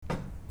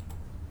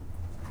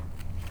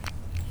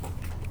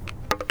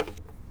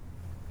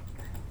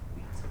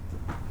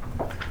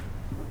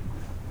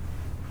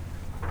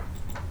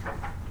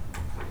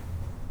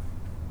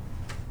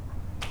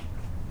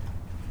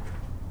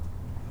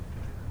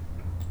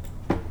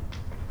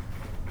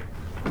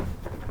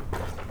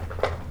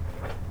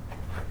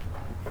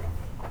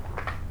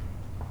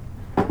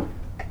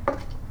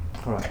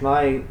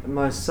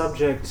My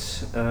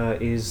subject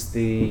is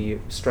the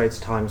Straits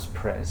Times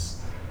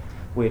Press,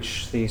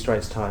 which the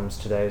Straits Times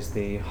today is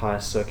the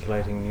highest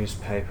circulating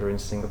newspaper in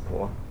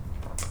Singapore.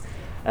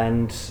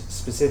 And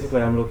specifically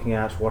I'm looking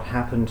at what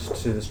happened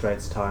to the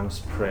Straits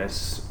Times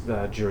Press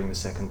during the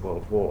Second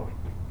World War.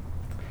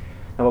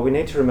 Now what we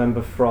need to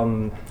remember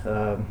from,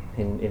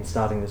 in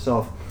starting this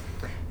off,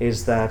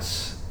 is that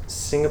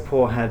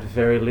Singapore had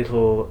very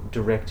little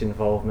direct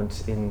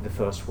involvement in the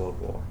First World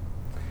War.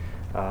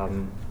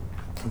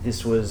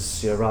 This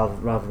was,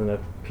 rather than a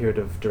period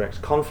of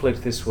direct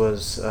conflict, this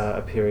was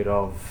a period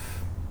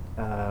of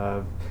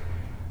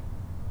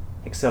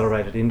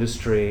accelerated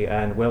industry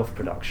and wealth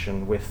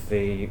production with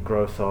the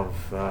growth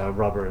of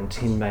rubber and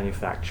tin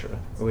manufacture,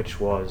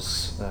 which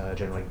was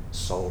generally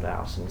sold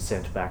out and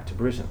sent back to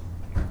Britain.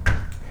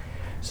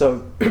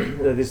 So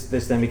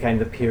this then became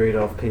the period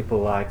of people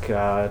like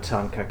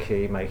Tan Kah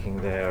Kee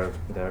making their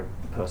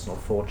personal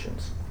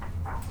fortunes.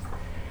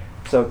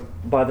 So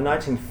by the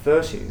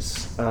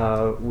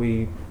 1930s,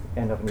 we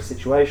end up in a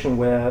situation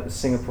where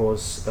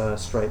Singapore's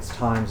Straits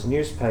Times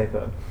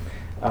newspaper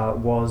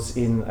was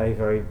in a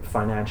very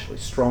financially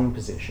strong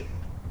position.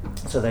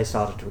 So they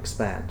started to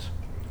expand.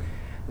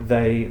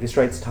 The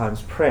Straits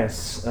Times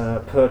Press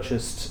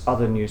purchased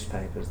other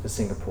newspapers, the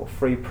Singapore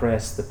Free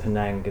Press, the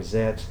Penang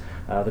Gazette,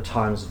 the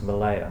Times of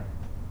Malaya.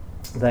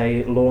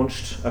 They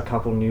launched a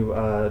couple of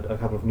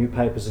new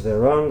papers of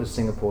their own, the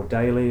Singapore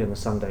Daily and the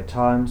Sunday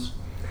Times,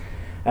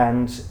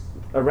 and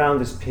around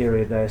this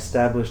period they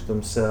established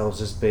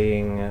themselves as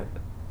being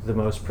the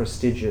most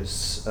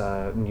prestigious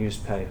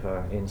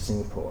newspaper in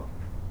Singapore.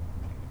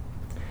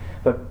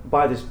 But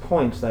by this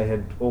point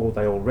they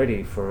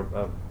already, for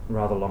a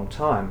rather long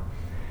time,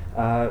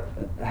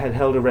 had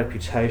held a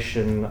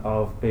reputation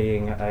of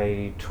being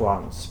a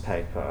tuan's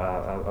paper,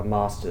 a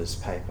master's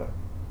paper.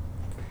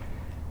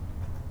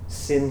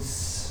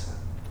 Since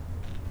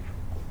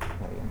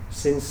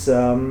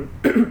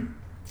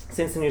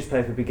the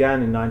newspaper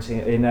began in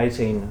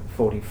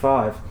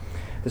 1845,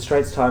 the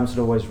Straits Times had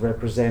always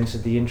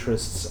represented the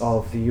interests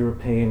of the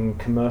European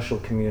commercial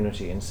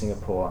community in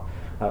Singapore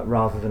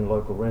rather than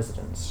local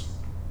residents.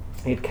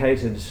 It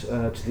catered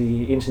to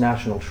the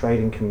international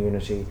trading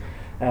community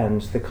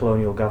and the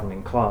colonial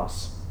governing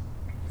class.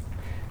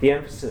 The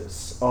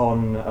emphasis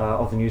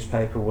of the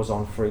newspaper was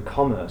on free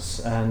commerce,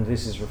 and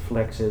this is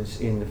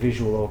reflected in the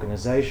visual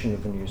organisation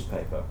of the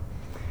newspaper,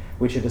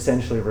 which had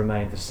essentially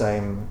remained the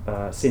same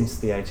since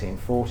the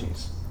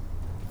 1840s.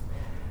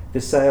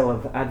 The sale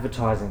of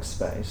advertising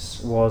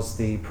space was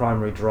the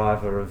primary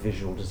driver of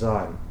visual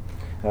design.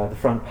 The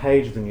front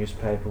page of the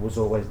newspaper was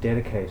always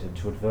dedicated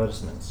to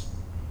advertisements.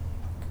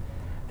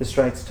 The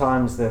Straits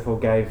Times therefore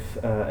gave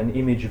an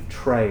image of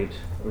trade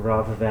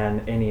rather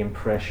than any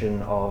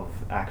impression of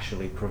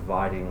actually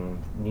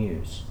providing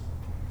news.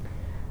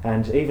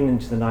 And even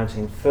into the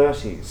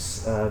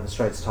 1930s, the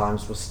Straits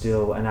Times was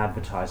still an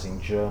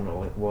advertising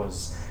journal. It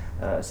was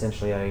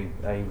essentially a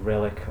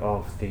relic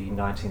of the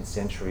 19th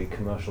century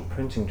commercial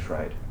printing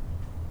trade.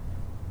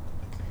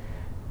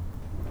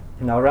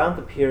 Now, around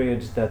the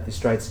period that the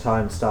Straits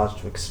Times started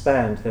to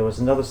expand, there was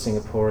another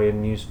Singaporean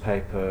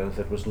newspaper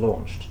that was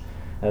launched.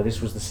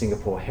 This was the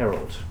Singapore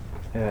Herald.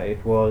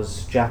 It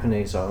was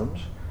Japanese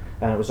owned,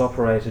 and it was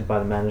operated by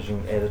the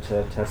managing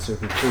editor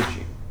Tatsuki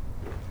Fuji.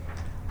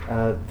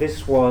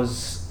 This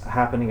was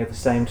happening at the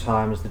same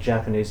time as the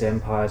Japanese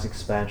Empire's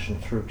expansion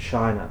through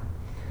China,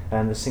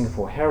 and the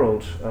Singapore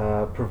Herald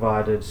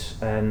provided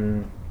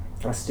a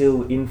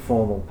still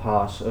informal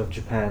part of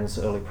Japan's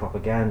early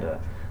propaganda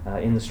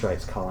in the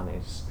Straits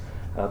colonies,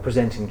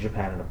 presenting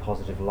Japan in a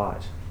positive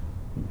light.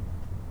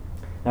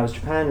 Now, as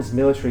Japan's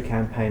military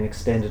campaign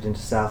extended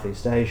into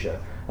Southeast Asia,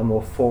 a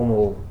more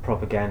formal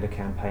propaganda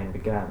campaign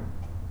began.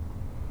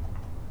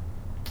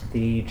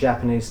 The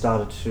Japanese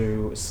started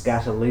to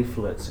scatter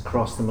leaflets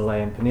across the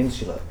Malayan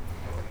Peninsula,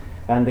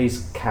 and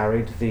these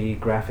carried the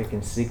graphic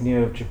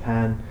insignia of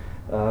Japan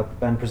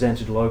and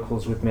presented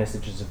locals with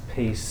messages of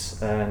peace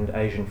and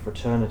Asian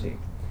fraternity.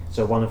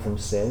 So one of them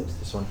said,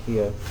 this one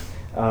here,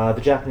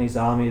 "The Japanese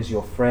army is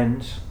your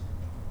friend,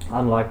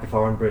 unlike the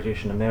foreign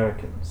British and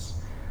Americans.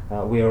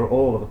 We are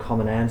all of a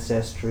common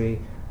ancestry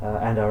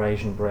and our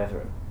Asian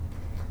brethren.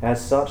 As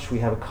such, we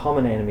have a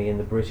common enemy in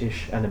the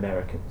British and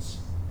Americans."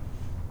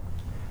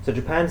 So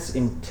Japan's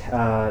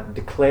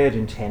declared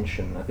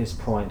intention at this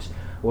point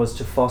was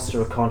to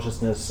foster a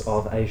consciousness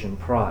of Asian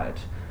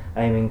pride,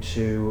 aiming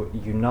to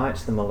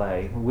unite the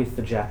Malay with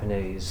the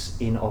Japanese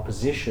in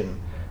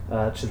opposition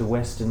to the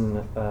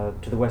Western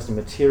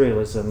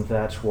materialism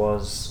that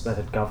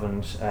had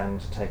governed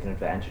and taken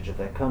advantage of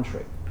their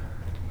country.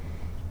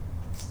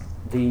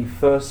 The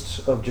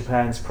first of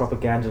Japan's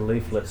propaganda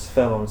leaflets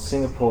fell on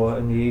Singapore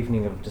in the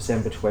evening of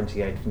December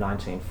 28,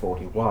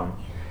 1941,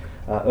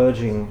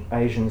 urging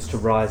Asians to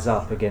rise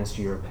up against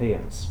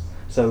Europeans.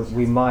 So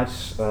we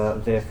might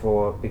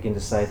therefore begin to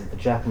say that the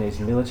Japanese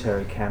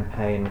military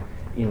campaign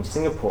in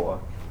Singapore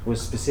was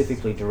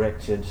specifically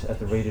directed at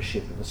the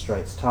readership of the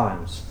Straits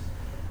Times.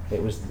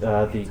 It was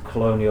the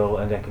colonial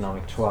and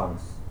economic tuan.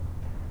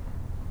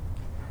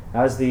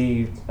 As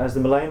the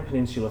Malayan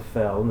Peninsula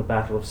fell and the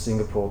Battle of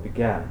Singapore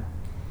began,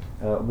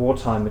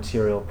 wartime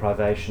material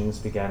privations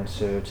began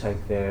to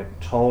take their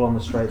toll on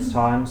the Straits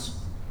Times.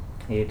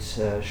 It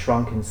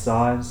shrunk in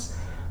size,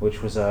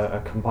 which was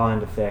a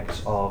combined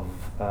effect of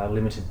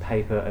limited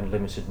paper and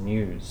limited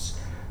news,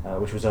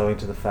 which was owing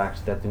to the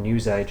fact that the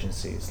news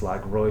agencies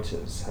like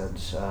Reuters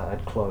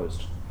had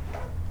closed.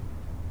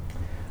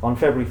 On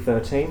February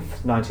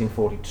 13th,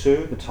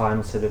 1942, the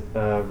Times had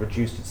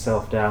reduced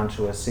itself down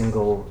to a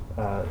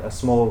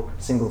small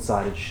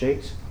single-sided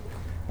sheet.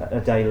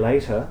 A day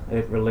later,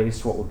 it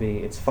released what would be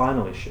its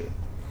final issue,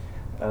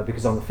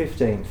 because on the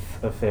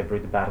 15th of February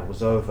the battle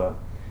was over,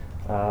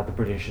 the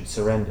British had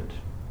surrendered.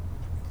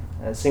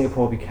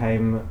 Singapore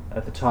became,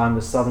 at the time,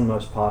 the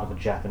southernmost part of the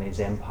Japanese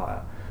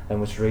Empire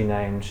and was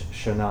renamed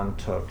Syonan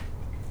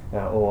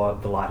or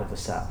the Light of the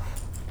South.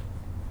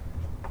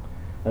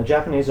 The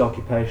Japanese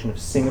occupation of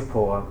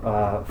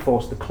Singapore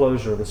forced the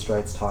closure of the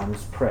Straits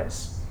Times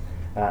press,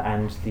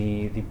 and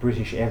the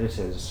British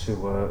editors who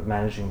were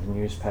managing the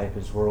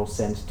newspapers were all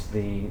sent to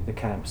the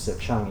camps at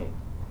Changi.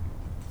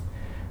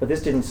 But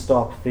this didn't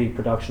stop the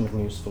production of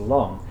news for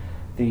long.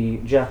 The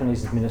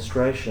Japanese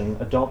administration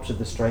adopted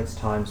the Straits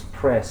Times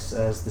press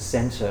as the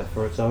centre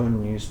for its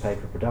own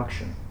newspaper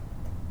production.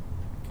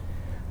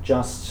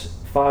 Just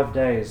 5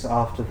 days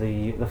after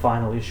the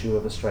final issue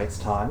of the Straits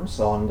Times,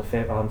 on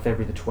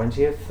February the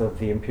 20th of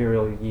the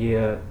imperial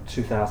year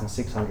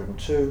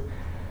 2602,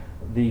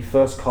 the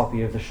first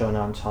copy of the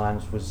Syonan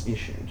Times was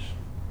issued.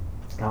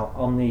 Now,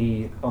 on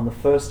the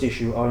first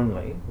issue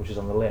only, which is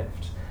on the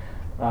left,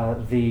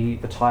 the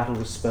title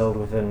was spelled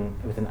with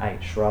an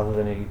H rather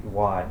than a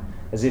Y,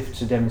 as if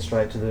to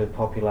demonstrate to the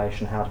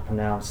population how to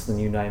pronounce the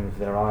new name of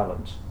their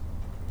island.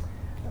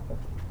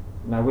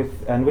 Now,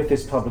 with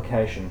this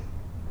publication,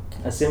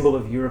 a symbol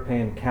of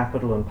European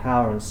capital and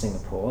power in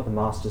Singapore, the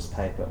master's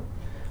paper,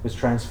 was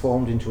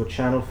transformed into a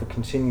channel for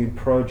continued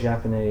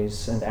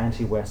pro-Japanese and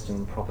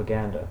anti-Western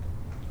propaganda.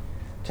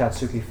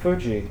 Tatsuki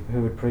Fuji,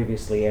 who had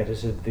previously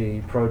edited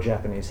the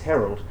pro-Japanese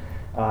Herald,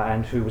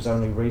 and who was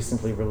only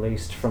recently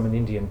released from an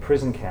Indian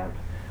prison camp,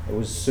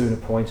 was soon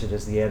appointed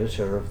as the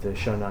editor of the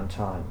Syonan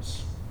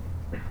Times.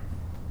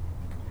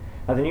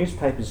 Now, the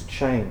newspaper's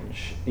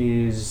change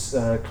is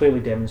clearly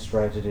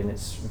demonstrated in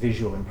its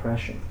visual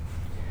impression.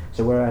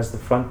 So whereas the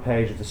front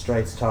page of the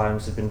Straits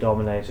Times had been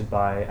dominated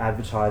by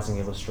advertising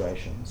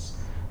illustrations,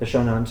 the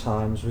Syonan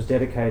Times was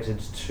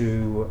dedicated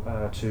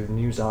to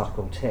news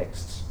article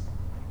texts.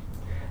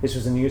 This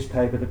was a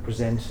newspaper that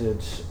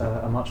presented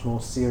a much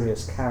more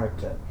serious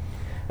character,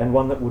 and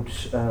one that would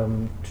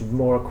to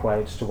more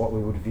equate to what we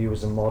would view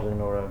as a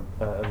modern or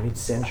a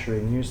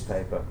mid-century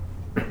newspaper.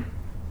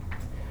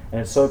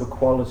 And its sober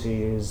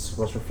quality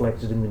was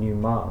reflected in the new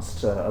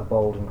mast, a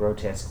bold and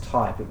grotesque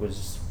type. It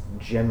was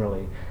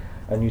generally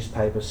a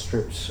newspaper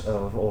stripped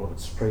of all of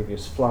its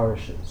previous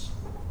flourishes.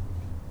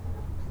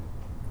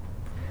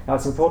 Now,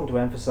 it's important to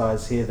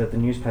emphasise here that the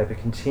newspaper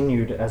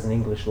continued as an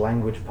English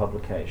language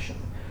publication,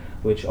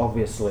 which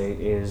obviously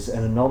is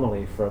an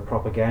anomaly for a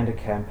propaganda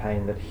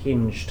campaign that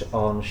hinged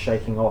on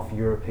shaking off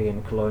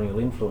European colonial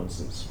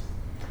influences.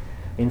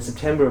 In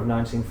September of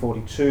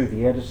 1942,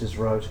 the editors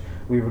wrote,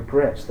 "We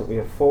regret that we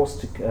are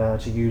forced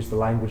to use the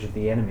language of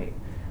the enemy.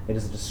 It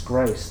is a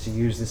disgrace to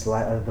use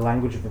the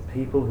language of a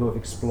people who have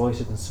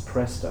exploited and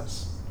suppressed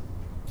us."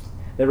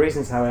 Their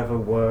reasons, however,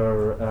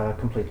 were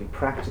completely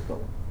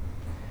practical.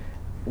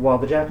 While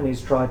the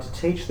Japanese tried to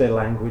teach their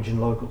language in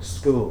local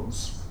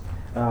schools,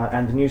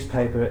 and the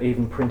newspaper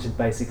even printed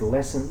basic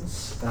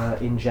lessons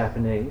in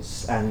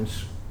Japanese, and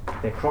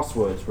their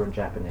crosswords were in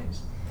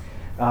Japanese,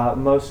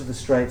 most of the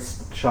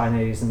Straits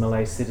Chinese and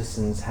Malay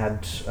citizens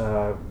had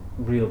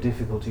real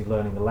difficulty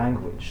learning the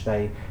language.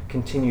 They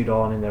continued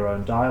on in their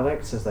own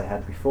dialects as they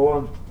had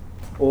before,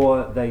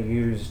 or they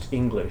used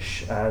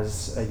English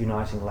as a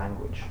uniting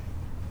language.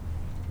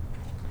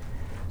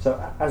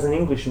 So as an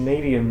English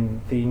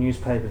medium, the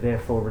newspaper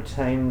therefore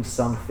retained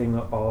something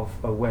of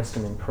a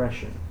Western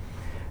impression.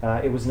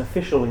 It was an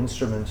official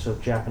instrument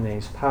of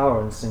Japanese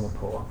power in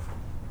Singapore,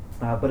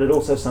 but it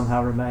also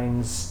somehow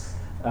retains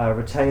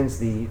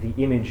the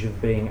image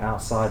of being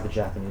outside the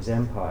Japanese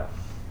Empire.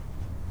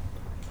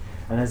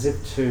 And as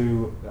if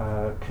to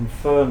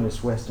confirm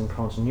this Western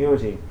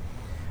continuity,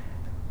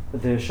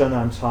 the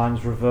Syonan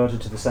Times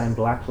reverted to the same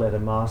black-letter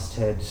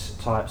masthead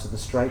types of the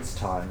Straits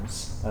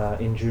Times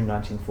in June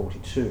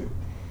 1942.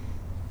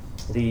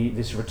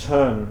 This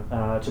return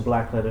to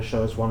black-letter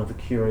shows one of the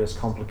curious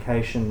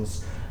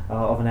complications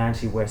of an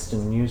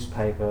anti-Western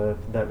newspaper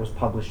that was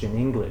published in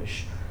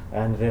English,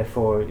 and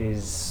therefore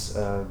is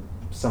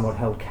somewhat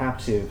held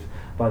captive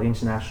by the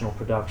international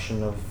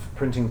production of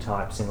printing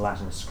types in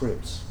Latin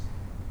scripts.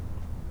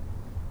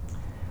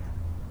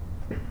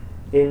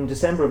 In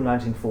December of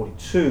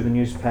 1942, the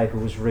newspaper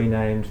was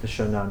renamed the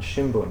Syonan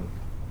Shimbun,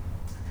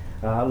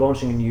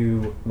 launching a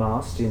new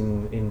mast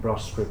in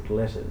brush script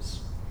letters.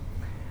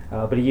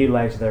 But a year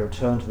later they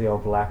returned to the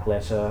old black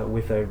letter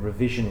with a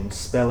revision in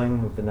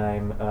spelling of the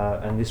name,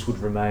 and this would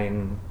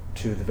remain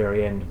to the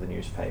very end of the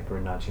newspaper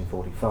in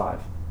 1945.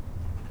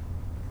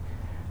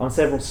 On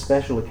several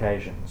special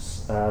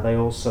occasions, they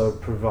also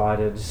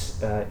provided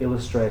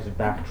illustrated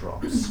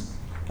backdrops,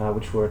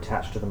 which were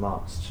attached to the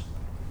mast.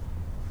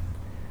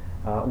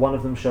 One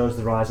of them shows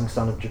the rising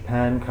sun of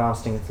Japan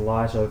casting its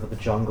light over the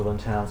jungle and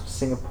towns of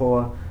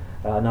Singapore.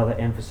 Another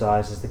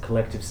emphasizes the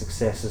collective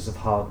successes of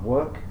hard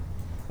work.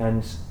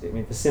 And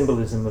the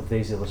symbolism of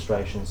these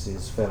illustrations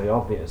is fairly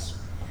obvious.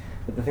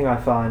 But the thing I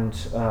find,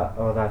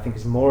 or that I think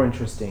is more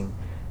interesting,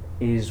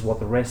 is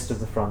what the rest of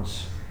the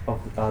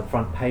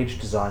front page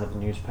design of the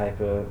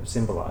newspaper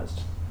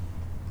symbolized.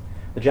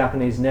 The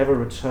Japanese never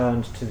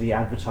returned to the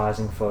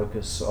advertising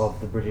focus of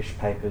the British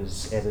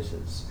paper's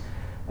editors.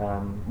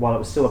 While it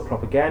was still a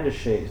propaganda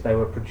sheet, they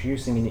were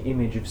producing an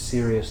image of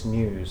serious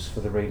news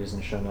for the readers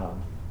in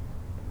Syonan.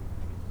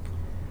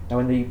 Now,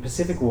 when the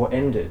Pacific War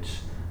ended,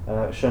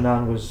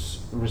 Syonan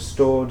was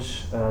restored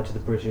to the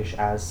British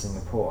as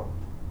Singapore.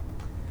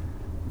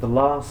 The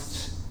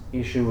last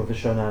issue of the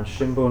Syonan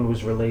Shimbun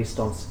was released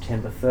on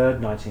September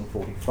 3rd,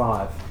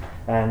 1945,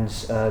 and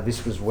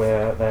this was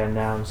where they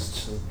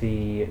announced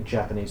the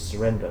Japanese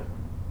surrender.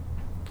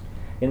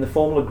 In the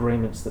formal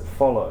agreements that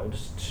followed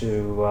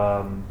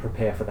to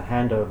prepare for the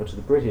handover to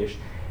the British,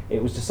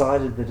 it was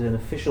decided that an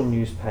official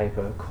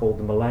newspaper called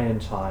the Malayan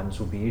Times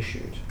would be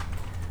issued.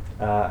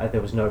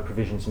 There was no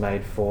provisions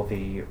made for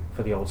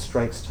the old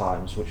Straits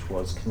Times, which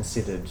was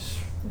considered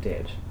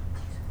dead.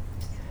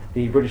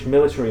 The British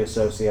Military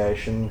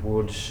Association it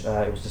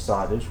was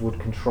decided, would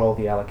control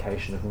the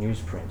allocation of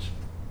newsprint.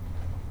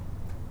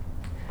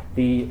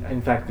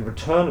 In fact, the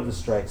return of the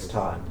Straits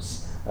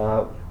Times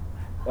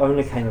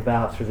only came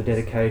about through the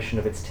dedication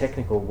of its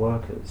technical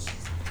workers,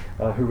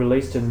 who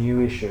released a new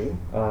issue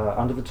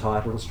under the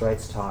title The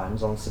Straits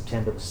Times on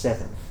September the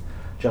 7th,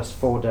 just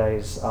 4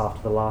 days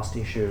after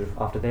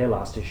their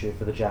last issue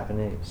for the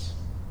Japanese.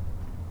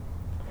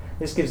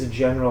 This gives a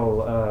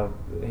general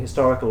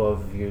historical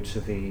overview to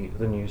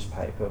the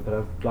newspaper, but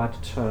I'd like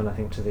to turn, I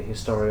think, to the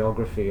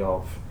historiography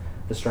of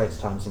the Straits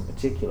Times in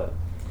particular.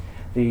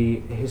 The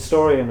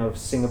historian of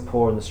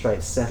Singapore and the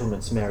Straits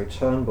settlements, Mary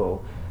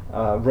Turnbull,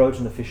 wrote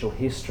an official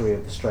history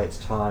of the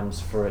Straits Times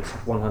for its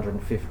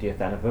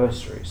 150th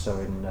anniversary, so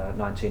in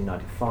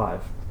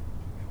 1995.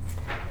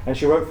 And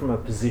she wrote from a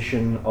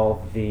position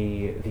of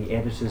the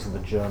editors and the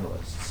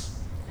journalists,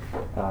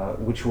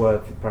 which were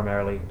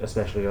primarily,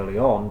 especially early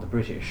on, the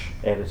British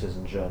editors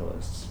and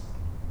journalists.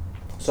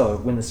 So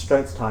when the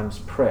Straits Times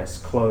press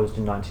closed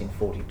in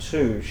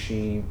 1942,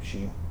 she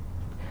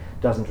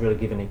doesn't really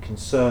give any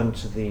concern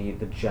to the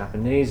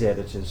Japanese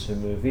editors who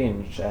move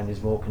in, and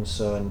is more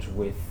concerned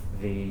with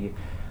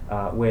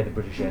where the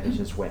British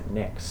editors went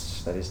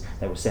next. That is,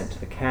 they were sent to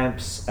the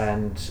camps,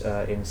 and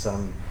in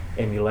some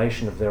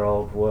emulation of their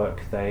old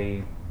work,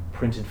 they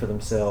printed for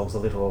themselves a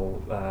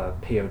little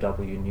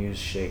POW news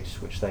sheet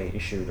which they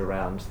issued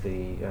around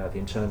the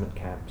internment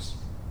camps.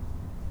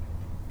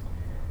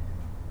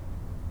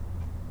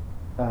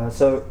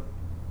 So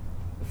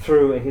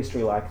through a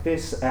history like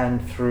this,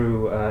 and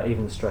through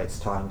even the Straits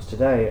Times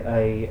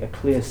today, a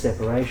clear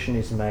separation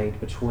is made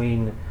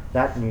between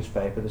that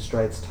newspaper, the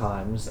Straits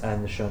Times,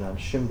 and the Syonan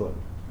Shimbun.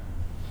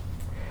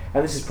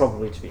 And this is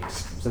probably to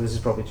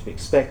be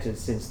expected,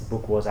 since the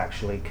book was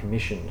actually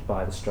commissioned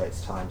by the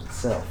Straits Times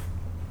itself.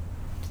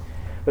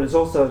 But it's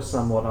also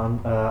somewhat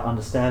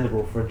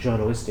understandable for a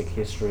journalistic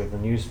history of the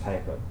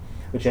newspaper,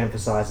 which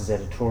emphasizes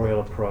editorial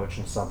approach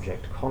and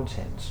subject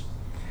content.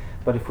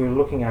 But if we're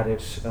looking at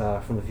it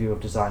from the view of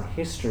design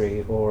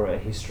history, or a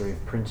history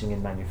of printing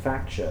and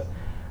manufacture,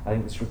 I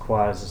think this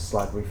requires a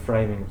slight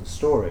reframing of the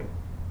story.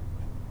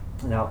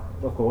 Now,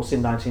 of course,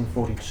 in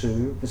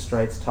 1942, the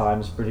Straits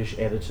Times British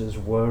editors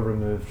were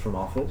removed from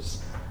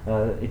office.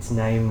 Its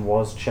name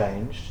was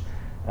changed,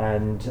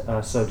 and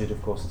so did,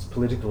 of course, its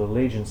political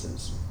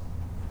allegiances.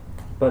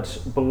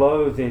 But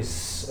below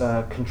this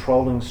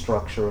controlling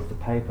structure of the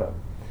paper,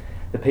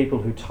 the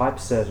people who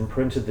typeset and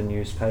printed the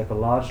newspaper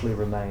largely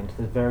remained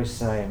the very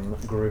same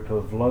group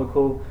of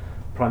local,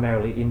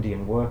 primarily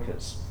Indian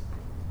workers.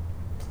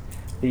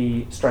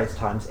 The Straits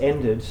Times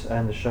ended,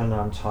 and the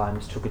Syonan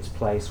Times took its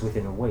place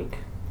within a week.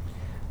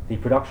 The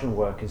production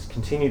workers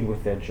continued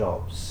with their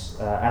jobs,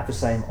 at the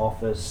same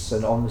office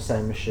and on the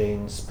same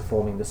machines,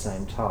 performing the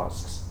same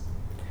tasks.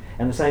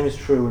 And the same is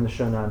true when the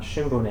Syonan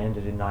Shimbun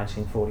ended in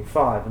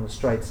 1945, and the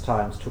Straits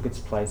Times took its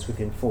place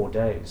within 4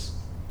 days.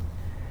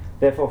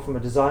 Therefore, from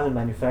a design and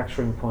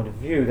manufacturing point of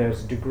view, there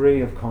is a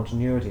degree of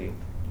continuity,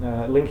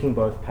 linking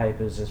both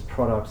papers as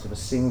products of a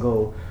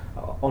single,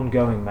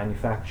 ongoing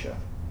manufacture.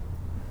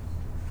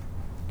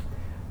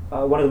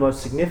 One of the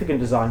most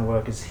significant design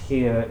workers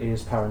here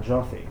is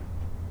Paranjyothi,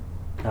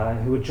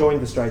 who had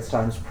joined the Straits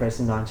Times Press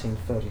in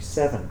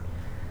 1937.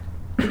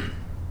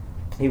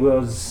 He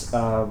was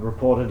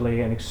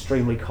reportedly an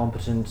extremely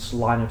competent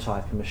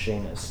linotype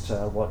machinist,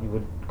 what you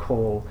would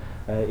call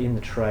in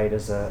the trade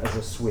as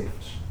a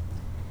Swift.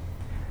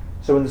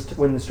 So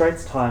when the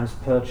Straits Times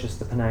purchased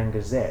the Penang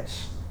Gazette,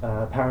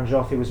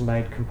 Paranjyothi was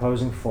made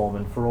composing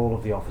foreman for all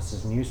of the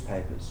office's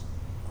newspapers.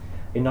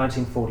 In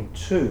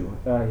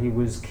 1942, he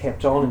was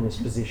kept on in this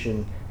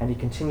position, and he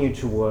continued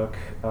to work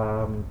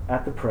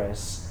at the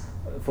press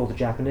for the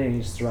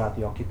Japanese throughout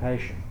the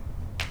occupation.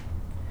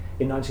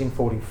 In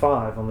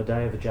 1945, on the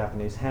day of the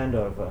Japanese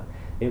handover,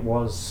 it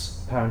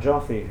was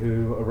Paranjofi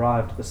who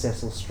arrived at the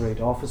Cecil Street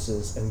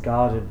offices and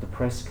guarded the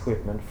press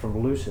equipment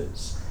from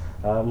looters,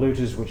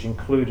 looters which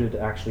included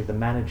actually the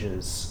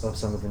managers of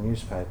some of the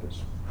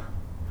newspapers.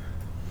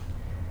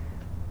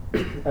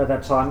 At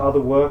that time,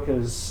 other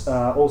workers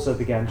also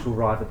began to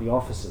arrive at the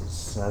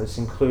offices. This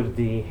included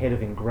the head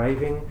of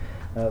engraving,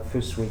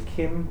 Fusui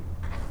Kim,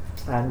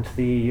 and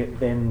the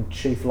then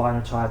chief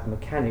linotype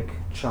mechanic,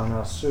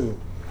 Chana Su,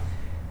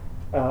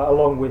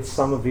 along with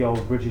some of the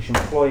old British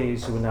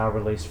employees who were now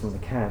released from the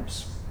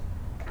camps.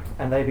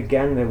 And they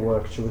began their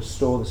work to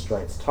restore the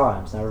Straits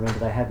Times. Now remember,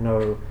 they had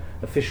no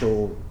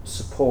official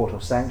support or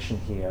sanction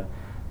here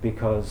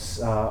because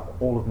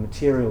all of the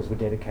materials were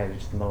dedicated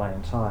to the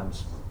Malayan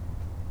Times.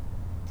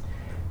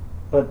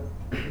 But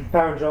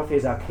Paranjofi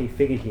is our key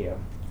figure here.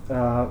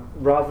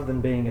 Rather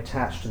than being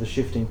attached to the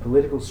shifting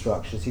political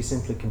structures, he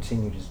simply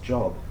continued his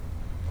job.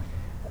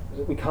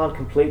 We can't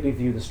completely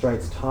view the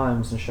Straits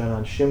Times and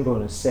Syonan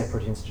Shimbun as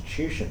separate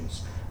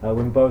institutions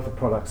when both are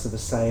products of the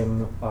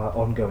same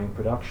ongoing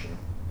production.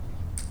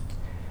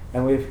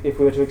 And if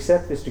we were to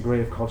accept this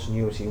degree of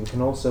continuity, we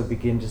can also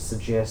begin to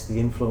suggest the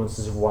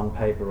influences of one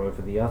paper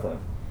over the other.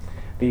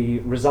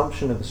 The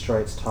resumption of the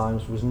Straits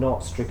Times was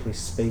not, strictly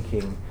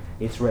speaking,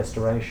 its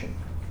restoration.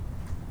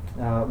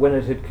 When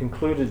it had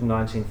concluded in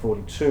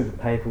 1942, the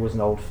paper was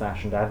an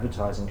old-fashioned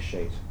advertising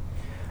sheet.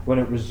 When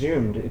it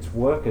resumed, its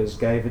workers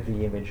gave it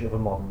the image of a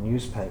modern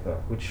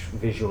newspaper, which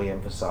visually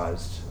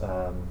emphasized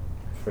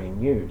free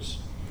news,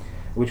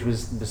 which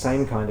was the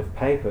same kind of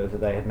paper that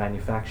they had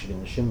manufactured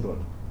in the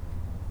Shimbun.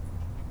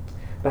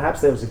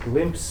 Perhaps there was a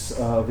glimpse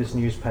of this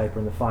newspaper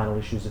in the final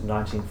issues of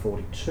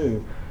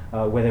 1942,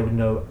 where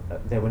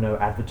there were no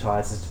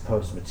advertisers to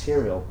post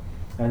material.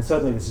 And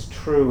certainly this is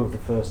true of the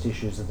first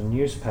issues of the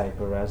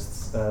newspaper,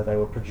 as they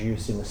were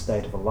produced in a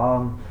state of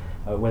alarm,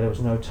 where there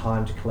was no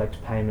time to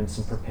collect payments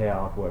and prepare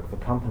artwork for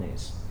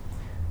companies.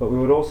 But we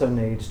would also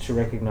need to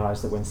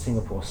recognise that when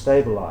Singapore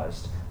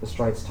stabilised, the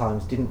Straits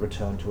Times didn't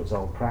return to its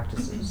old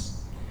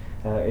practices.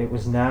 It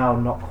was now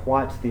not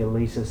quite the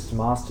elitist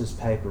master's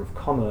paper of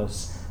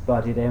commerce,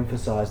 but it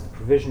emphasised the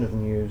provision of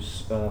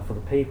news for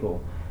the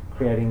people,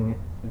 creating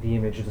the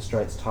image of the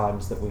Straits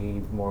Times that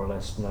we more or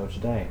less know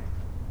today.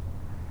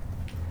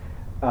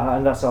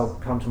 And thus I'll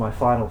come to my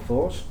final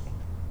thought.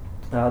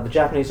 The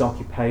Japanese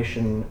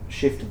occupation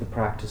shifted the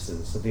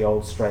practices of the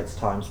old Straits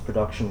Times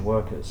production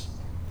workers.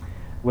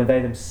 When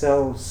they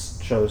themselves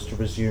chose to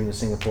resume the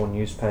Singapore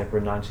newspaper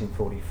in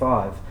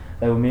 1945,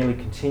 they were merely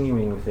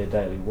continuing with their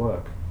daily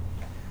work,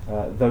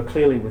 though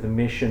clearly with a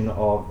mission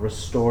of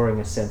restoring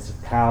a sense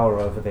of power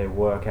over their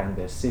work and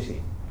their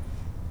city.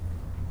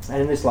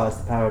 And in this lies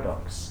the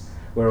paradox,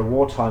 where a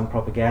wartime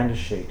propaganda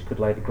sheet could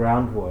lay the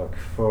groundwork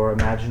for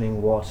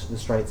imagining what the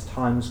Straits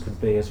Times could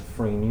be as a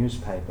free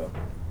newspaper.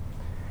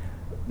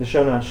 The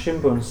Syonan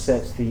Shimbun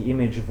set the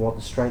image of what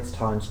the Straits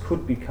Times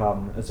could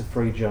become as a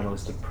free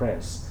journalistic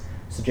press,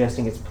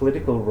 suggesting its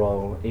political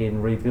role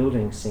in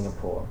rebuilding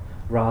Singapore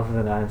rather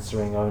than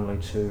answering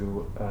only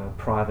to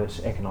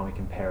private economic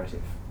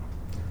imperative.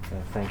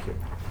 Thank you.